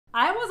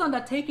I was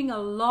undertaking a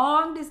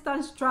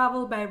long-distance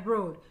travel by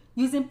road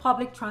using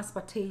public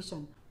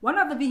transportation. One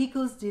of the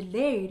vehicles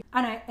delayed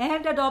and I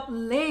ended up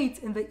late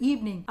in the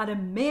evening at a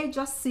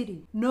major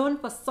city known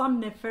for some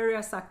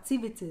nefarious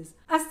activities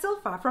and still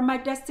far from my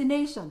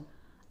destination.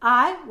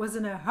 I was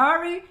in a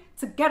hurry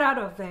to get out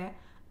of there,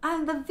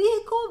 and the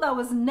vehicle that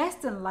was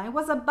next in line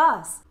was a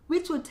bus,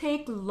 which would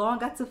take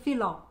longer to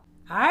fill up.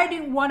 I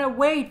didn't want to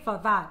wait for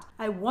that.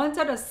 I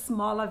wanted a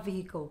smaller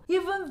vehicle,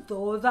 even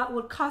though that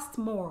would cost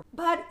more,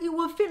 but it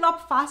would fill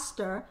up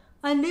faster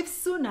and leave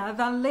sooner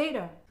than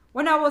later.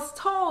 When I was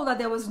told that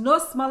there was no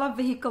smaller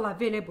vehicle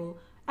available,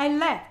 I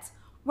left,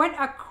 went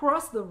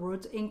across the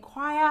road to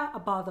inquire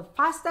about the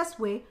fastest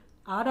way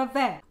out of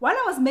there. While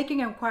I was making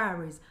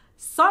inquiries,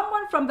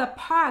 someone from the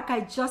park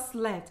I just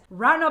left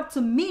ran up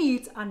to me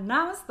to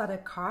announce that a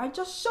car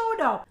just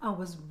showed up and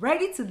was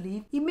ready to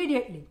leave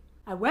immediately.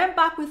 I went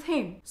back with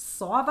him,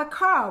 saw the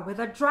car with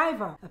a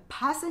driver, a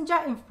passenger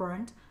in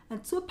front,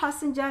 and 2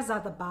 passengers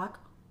at the back,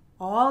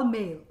 all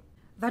male.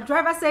 The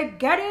driver said,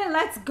 "Get in,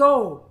 let's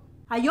go."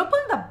 I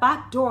opened the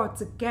back door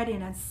to get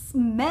in and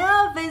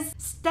smelled this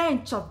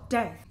stench of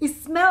death. It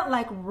smelled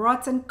like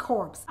rotten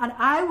corpse, and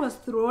I was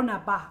thrown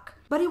aback.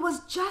 But it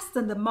was just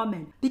in the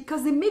moment,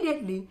 because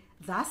immediately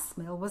that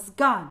smell was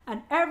gone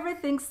and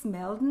everything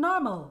smelled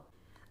normal.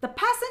 The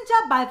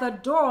passenger by the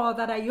door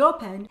that I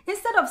opened,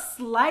 instead of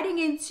sliding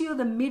into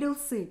the middle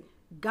seat,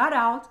 got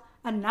out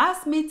and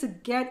asked me to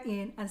get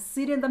in and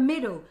sit in the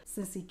middle.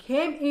 Since he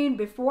came in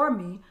before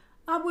me,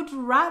 I would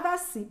rather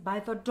sit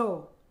by the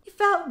door. It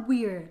felt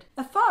weird.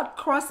 A thought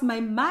crossed my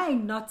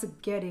mind not to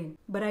get in,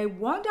 but I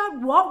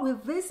wondered what will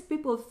these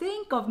people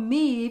think of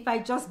me if I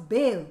just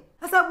bail.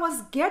 As I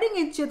was getting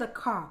into the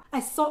car, I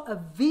saw a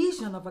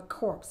vision of a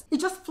corpse. It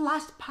just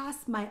flashed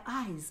past my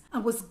eyes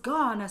and was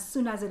gone as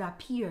soon as it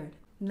appeared.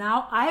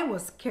 Now I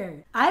was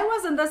scared. I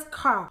was in this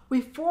car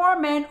with 4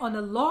 men on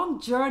a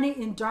long journey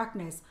in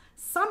darkness.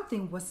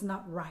 Something was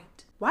not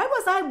right. Why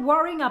was I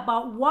worrying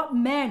about what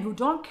men who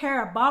don't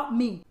care about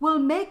me will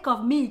make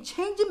of me,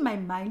 changing my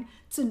mind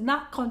to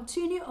not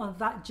continue on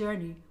that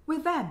journey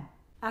with them?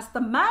 As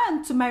the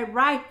man to my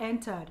right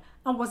entered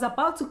and was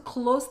about to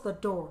close the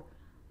door,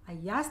 I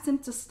asked him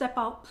to step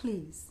out,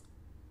 please.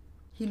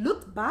 He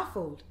looked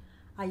baffled.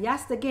 I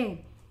asked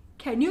again,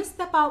 "Can you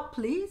step out,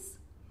 please?"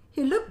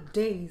 He looked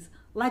dazed,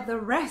 like the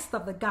rest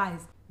of the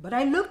guys, but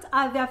I looked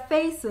at their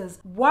faces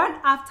one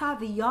after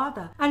the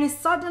other, and it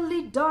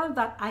suddenly dawned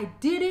that I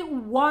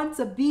didn't want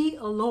to be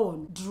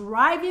alone,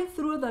 driving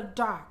through the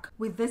dark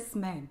with this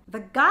man.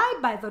 The guy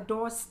by the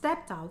door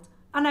stepped out,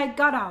 and I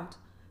got out,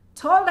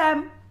 told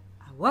them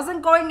I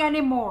wasn't going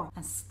anymore,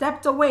 and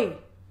stepped away.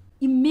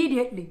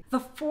 Immediately, the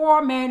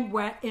 4 men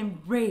were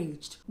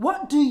enraged.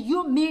 "What do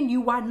you mean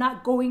you are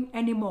not going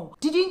anymore?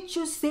 Didn't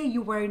you say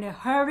you were in a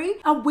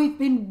hurry and we've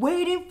been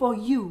waiting for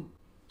you?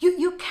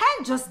 You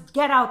can't just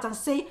get out and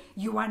say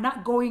you are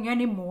not going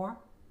anymore."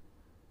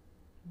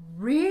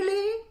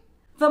 Really?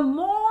 The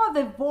more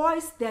they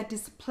voiced their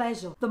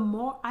displeasure, the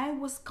more I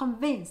was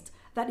convinced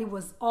that it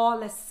was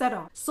all a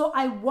setup. So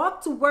I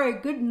walked to where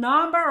a good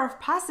number of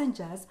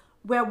passengers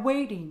were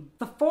waiting.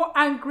 The 4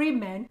 angry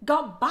men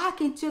got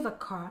back into the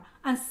car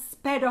and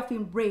sped off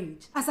in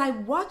rage. As I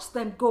watched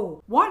them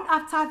go, one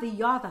after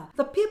the other,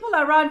 the people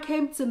around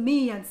came to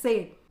me and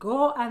said,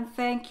 "Go and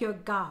thank your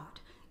God.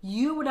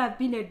 You would have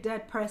been a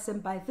dead person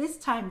by this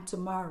time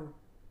tomorrow."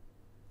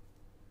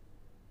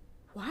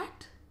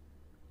 What?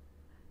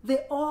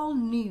 They all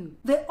knew.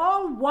 They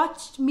all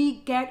watched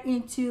me get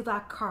into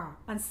that car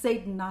and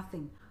said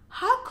nothing.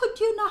 "How could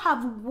you not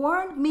have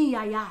warned me?"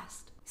 I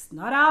asked. "It's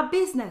not our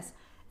business.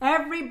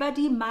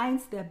 Everybody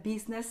minds their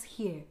business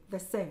here," they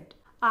said.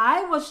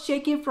 I was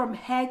shaking from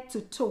head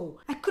to toe.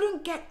 I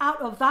couldn't get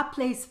out of that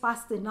place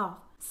fast enough.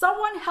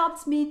 Someone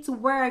helped me to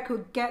where I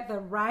could get the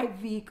right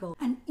vehicle,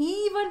 and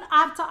even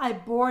after I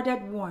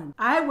boarded one,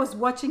 I was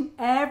watching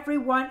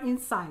everyone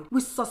inside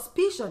with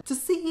suspicion to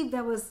see if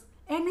there was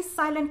any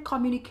silent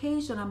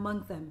communication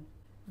among them.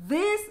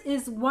 This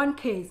is one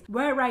case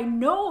where I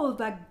know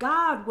that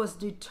God was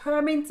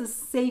determined to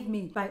save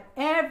me by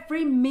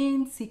every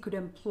means he could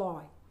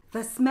employ.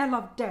 The smell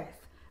of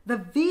death, the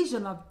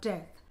vision of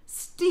death.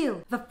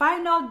 Still, the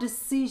final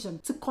decision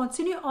to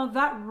continue on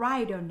that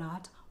ride or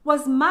not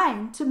was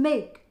mine to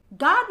make.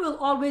 God will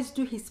always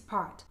do his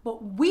part,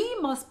 but we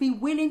must be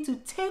willing to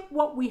take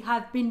what we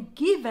have been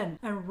given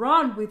and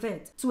run with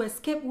it to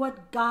escape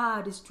what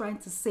God is trying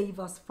to save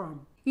us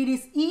from. It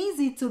is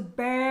easy to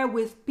bear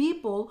with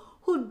people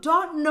who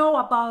don't know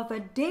about the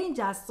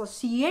danger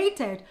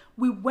associated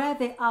with where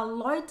they are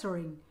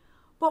loitering.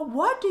 But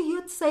what do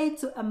you say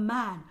to a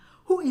man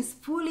who is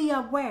fully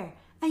aware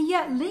and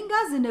yet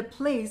lingers in a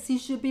place he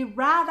should be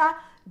rather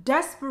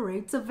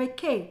desperate to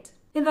vacate?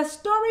 In the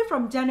story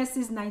from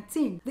Genesis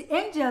 19, the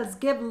angels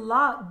gave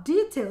Lot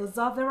details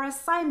of their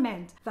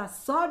assignment that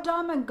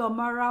Sodom and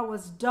Gomorrah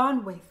was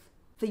done with.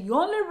 The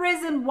only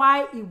reason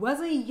why it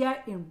wasn't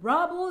yet in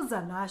rubble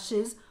and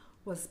ashes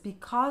was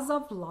because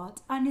of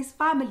Lot and his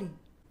family.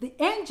 The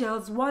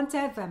angels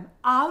wanted them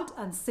out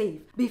and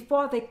safe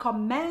before they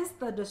commenced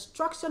the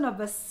destruction of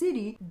a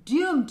city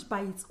doomed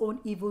by its own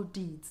evil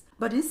deeds.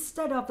 But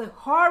instead of the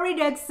hurried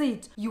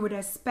exit you would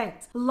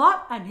expect,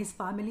 Lot and his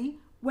family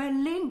were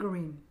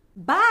lingering.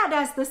 Bad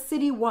as the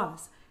city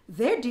was,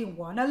 they didn't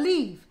want to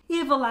leave.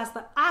 Evil as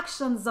the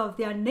actions of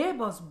their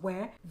neighbors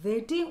were,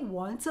 they didn't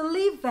want to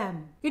leave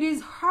them. It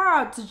is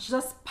hard to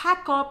just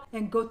pack up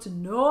and go to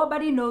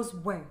nobody knows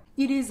where.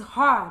 It is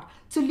hard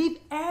to leave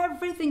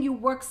everything you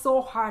work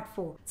so hard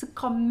for, to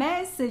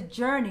commence a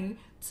journey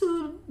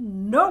to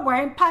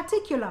nowhere in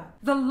particular.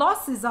 The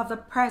losses of the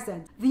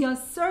present, the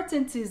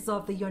uncertainties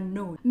of the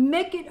unknown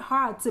make it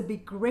hard to be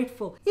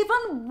grateful,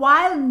 even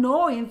while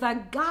knowing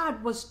that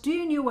God was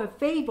doing you a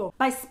favor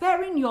by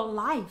sparing your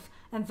life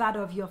and that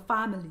of your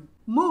family.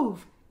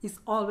 Move is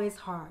always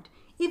hard,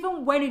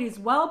 even when it is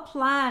well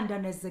planned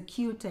and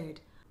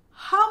executed.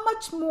 How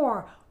much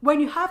more when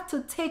you have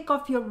to take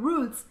off your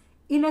roots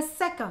in a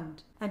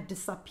second and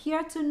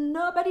disappear to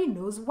nobody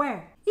knows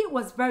where. It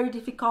was very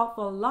difficult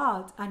for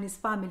Lot and his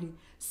family,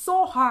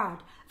 so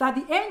hard that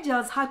the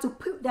angels had to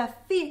put their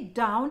feet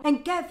down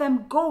and get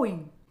them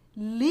going.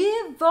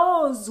 Leave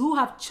those who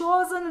have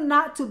chosen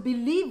not to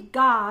believe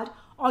God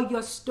or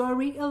your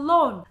story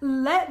alone.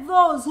 Let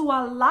those who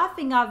are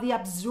laughing at the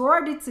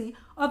absurdity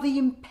of the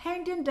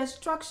impending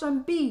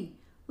destruction be.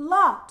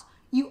 Lot,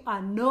 you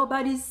are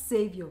nobody's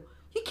savior.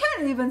 You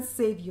can't even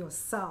save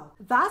yourself.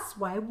 That's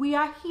why we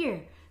are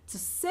here, to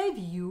save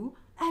you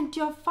and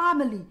your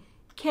family.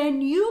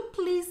 Can you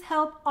please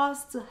help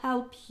us to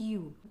help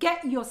you?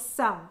 Get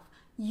yourself,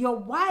 your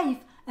wife,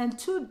 and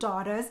 2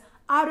 daughters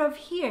out of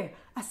here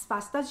as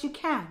fast as you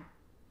can.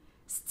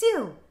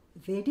 Still,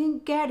 they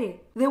didn't get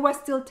it. They were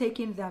still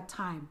taking their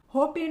time,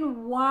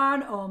 hoping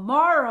one or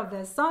more of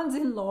their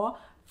sons-in-law,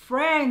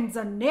 friends,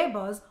 and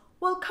neighbors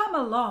will come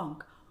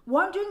along,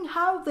 wondering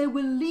how they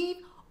will leave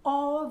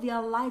all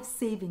their life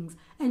savings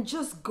and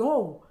just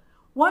go,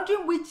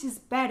 wondering which is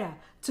better,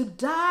 to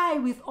die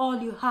with all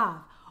you have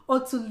or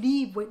to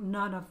live with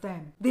none of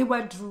them. They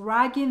were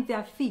dragging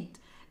their feet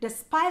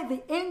despite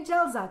the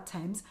angels'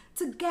 attempts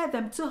to get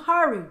them to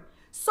hurry.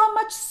 So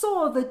much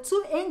so the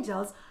 2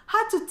 angels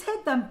had to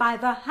take them by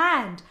the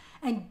hand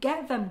and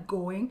get them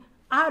going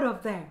out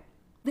of there.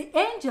 The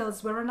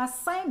angels were on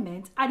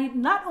assignment, and it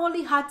not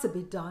only had to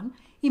be done,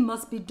 it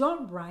must be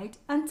done right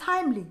and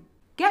timely.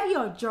 Get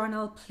your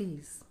journal,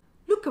 please.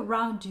 Look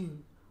around you.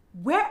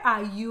 Where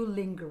are you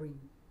lingering?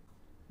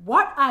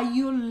 What are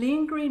you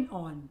lingering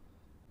on?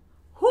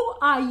 Who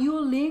are you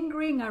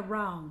lingering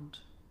around?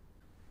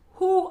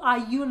 Who are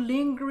you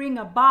lingering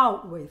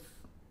about with?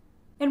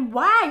 And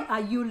why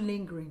are you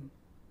lingering?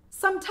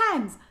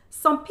 Sometimes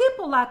some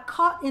people are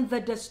caught in the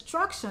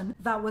destruction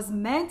that was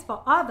meant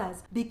for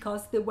others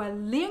because they were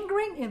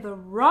lingering in the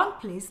wrong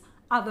place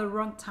at the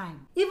wrong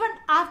time. Even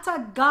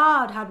after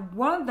God had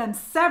warned them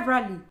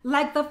severally,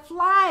 like the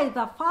fly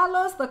that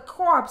follows the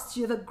corpse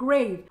to the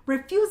grave,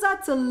 refusal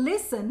to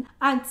listen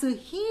and to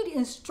heed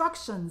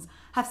instructions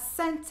have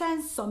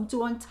sentenced some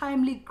to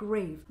untimely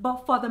grave.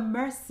 But for the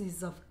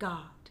mercies of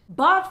God,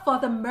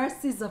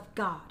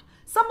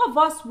 some of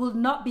us will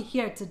not be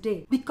here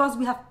today because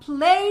we have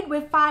played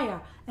with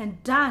fire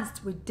and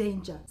danced with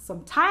danger,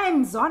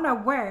 sometimes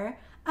unaware,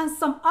 and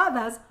some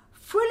others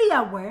fully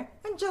aware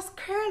and just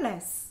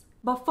careless.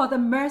 But for the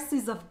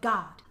mercies of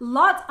God,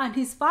 Lot and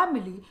his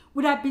family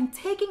would have been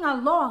taken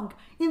along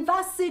in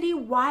that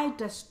city-wide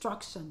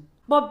destruction.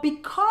 But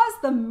because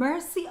the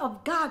mercy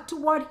of God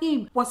toward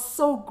him was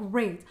so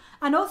great,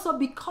 and also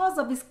because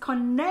of his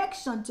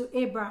connection to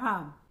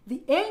Abraham,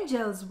 the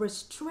angels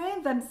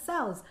restrained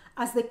themselves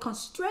as they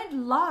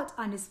constrained Lot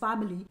and his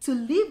family to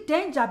leave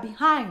danger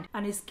behind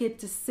and escape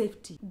to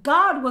safety.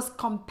 God was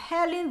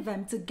compelling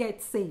them to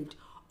get saved.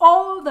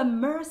 Oh, the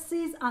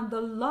mercies and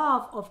the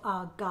love of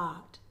our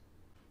God.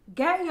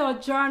 Get your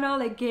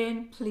journal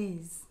again,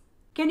 please.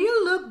 Can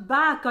you look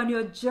back on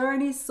your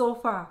journey so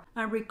far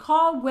and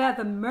recall where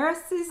the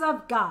mercies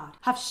of God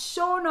have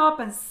shown up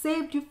and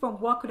saved you from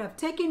what could have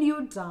taken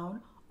you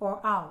down or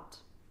out?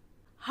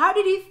 How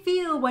did it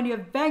feel when you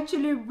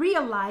eventually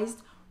realized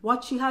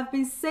what you have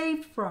been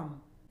saved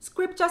from?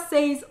 Scripture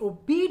says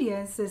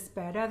obedience is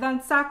better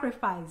than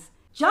sacrifice.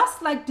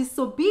 Just like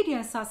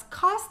disobedience has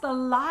cost the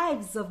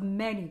lives of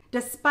many,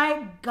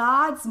 despite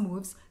God's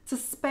moves to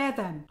spare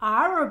them,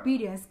 our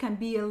obedience can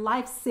be a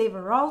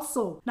lifesaver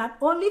also, not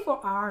only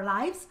for our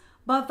lives,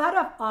 but that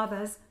of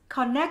others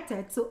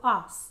connected to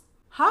us.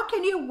 How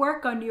can you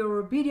work on your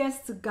obedience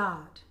to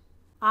God?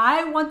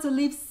 I want to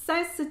live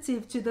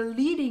sensitive to the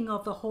leading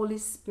of the Holy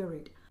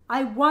Spirit.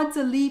 I want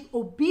to live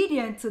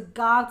obedient to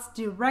God's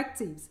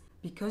directives,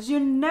 because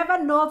you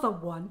never know the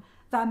one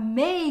that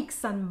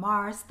makes and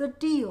mars the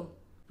deal.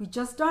 We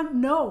just don't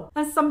know.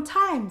 And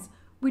sometimes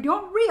we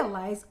don't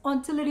realize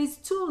until it is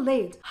too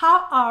late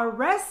how our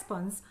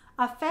response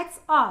affects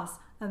us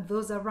and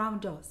those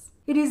around us.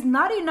 It is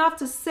not enough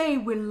to say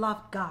we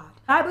love God.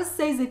 The Bible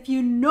says if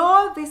you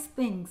know these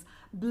things,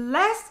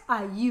 blessed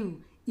are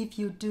you if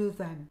you do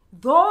them.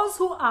 Those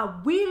who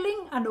are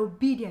willing and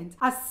obedient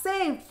are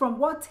saved from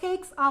what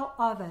takes out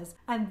others,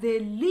 and they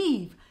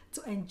live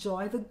to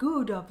enjoy the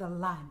good of the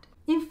land.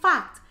 In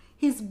fact,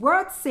 His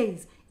word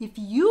says, if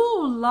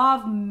you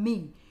love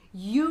me,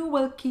 you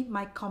will keep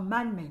my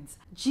commandments.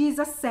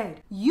 Jesus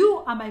said,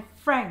 you are my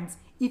friends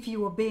if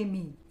you obey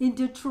me. In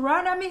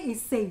Deuteronomy it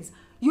says,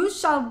 you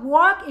shall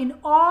walk in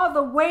all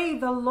the way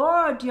the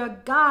Lord your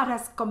God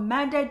has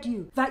commanded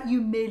you, that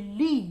you may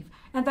live,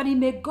 and that it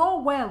may go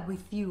well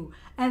with you,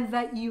 and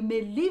that you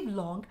may live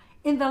long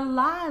in the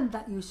land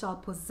that you shall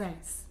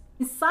possess.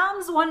 In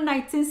Psalms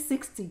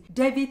 119:60,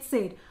 David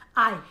said,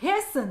 I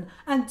hasten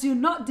and do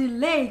not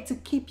delay to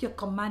keep your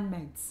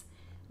commandments.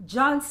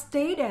 John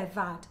stated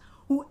that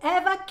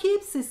whoever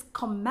keeps his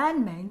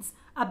commandments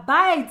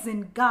abides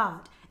in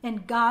God,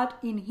 and God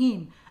in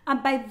him.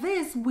 And by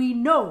this we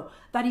know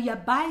that he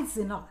abides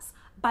in us,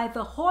 by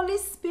the Holy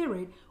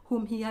Spirit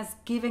whom he has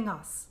given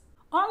us.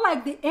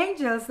 Unlike the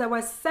angels that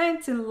were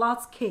sent in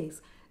Lot's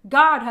case,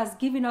 God has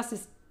given us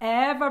his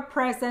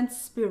ever-present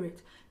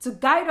Spirit to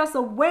guide us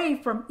away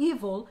from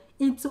evil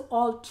into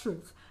all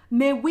truth.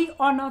 May we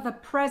honor the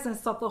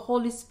presence of the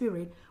Holy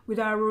Spirit with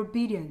our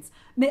obedience.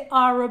 May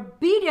our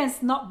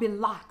obedience not be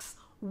lax,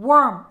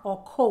 warm,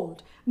 or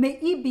cold. May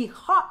it be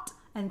hot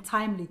and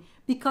timely,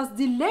 because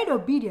delayed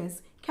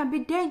obedience can be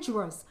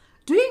dangerous.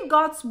 Doing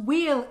God's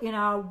will in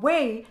our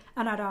way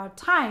and at our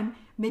time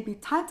may be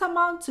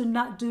tantamount to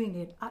not doing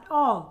it at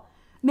all.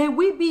 May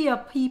we be a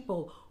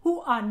people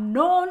who are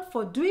known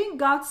for doing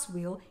God's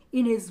will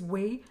in His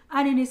way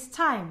and in His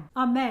time.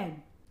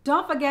 Amen.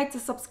 Don't forget to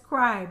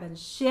subscribe and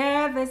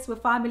share this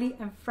with family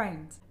and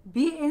friends.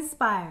 Be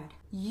inspired.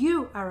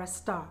 You are a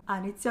star,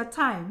 and it's your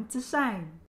time to shine.